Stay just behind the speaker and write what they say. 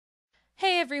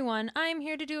Hey everyone, I'm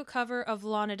here to do a cover of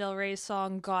Lana Del Rey's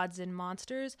song Gods and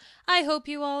Monsters. I hope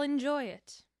you all enjoy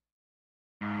it.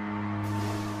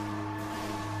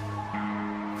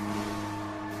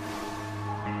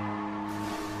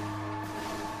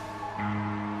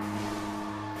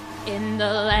 In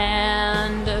the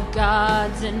land of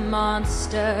gods and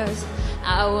monsters,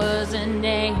 I was an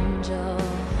angel,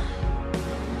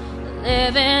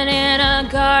 living in a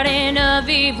garden of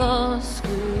evil,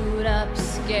 screwed up,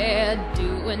 scared,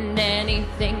 doing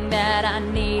anything that I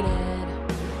needed,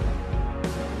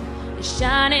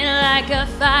 shining like a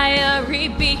fiery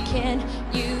beacon.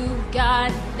 You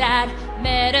got that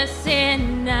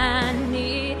medicine I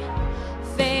need.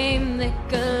 Fame,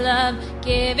 liquor, love,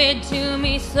 give it to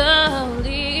me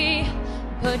slowly.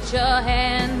 Put your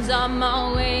hands on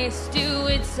my waist, do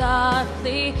it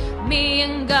softly. Me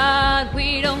and God,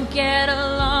 we don't get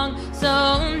along,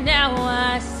 so now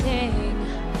I sing.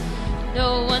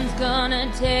 No one's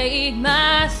gonna take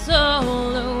my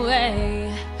soul away.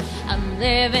 I'm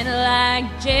living like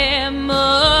Jim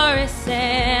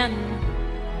Morrison,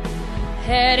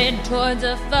 headed towards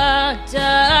a fucked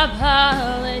up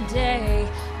holiday.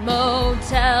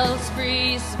 Motel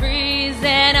sprees,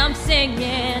 and I'm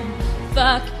singing,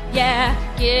 fuck yeah,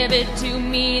 give it to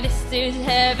me, this is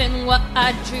heaven. What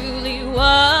I truly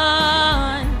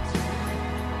want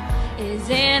is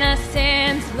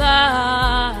innocence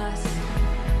lost,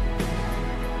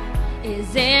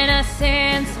 is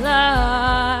innocence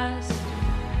lost.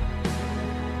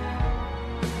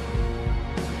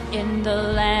 In the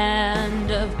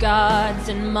land of gods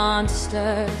and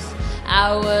monsters,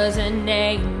 I was an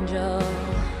angel,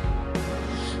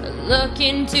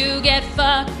 looking to get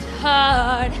fucked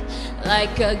hard,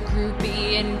 like a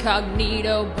groupie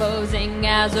incognito, posing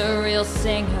as a real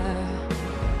singer.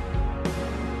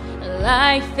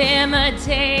 Life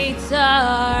imitates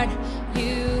art.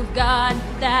 You've got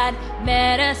that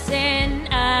medicine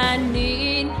I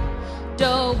need.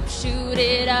 Dope, shoot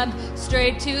it up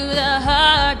straight to the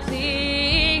heart,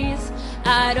 please.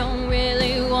 I don't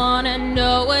really wanna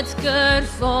know what's good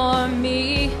for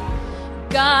me.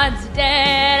 God's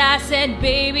dead, I said,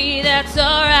 baby, that's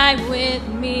alright with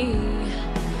me.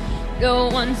 No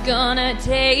one's gonna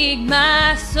take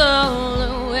my soul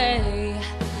away.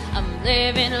 I'm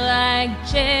living like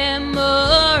Jim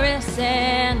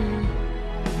Morrison,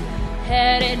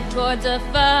 headed towards a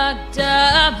fucked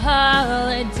up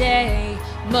holiday.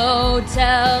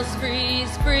 Motel sprees,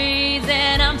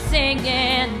 and I'm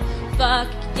singing, fuck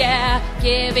yeah,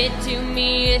 give it to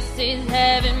me, this is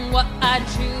heaven. What I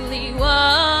truly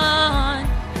want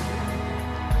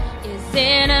is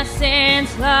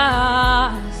innocence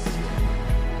lost,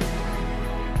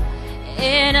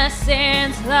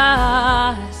 innocence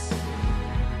lost.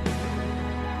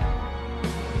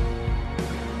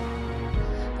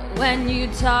 When you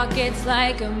talk, it's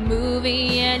like a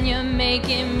movie, and you're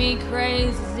making me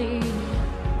crazy.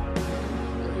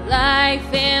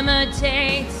 Life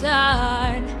imitates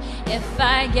art. If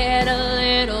I get a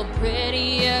little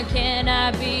prettier, can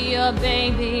I be your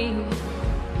baby?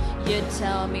 You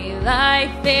tell me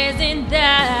life isn't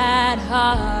that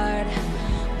hard.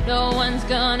 No one's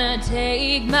gonna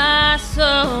take my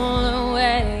soul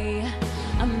away.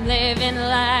 I'm living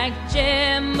like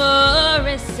Jim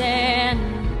Morrison,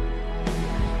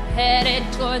 headed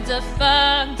towards a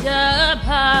fucked up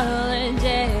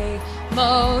holiday.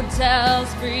 Motel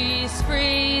sprees,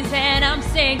 and I'm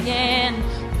singing,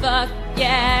 fuck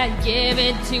yeah, give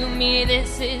it to me,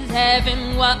 this is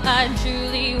heaven. What I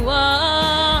truly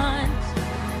want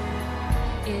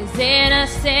is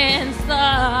innocence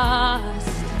lost,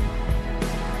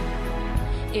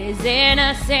 is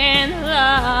innocence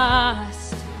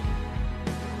lost.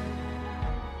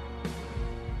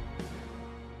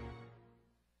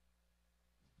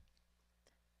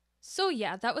 So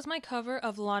yeah, that was my cover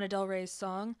of Lana Del Rey's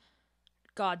song,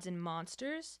 Gods and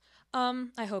Monsters.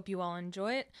 I hope you all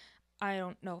enjoy it. I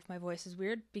don't know if my voice is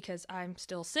weird because I'm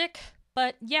still sick,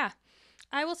 but yeah,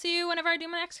 I will see you whenever I do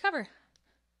my next cover.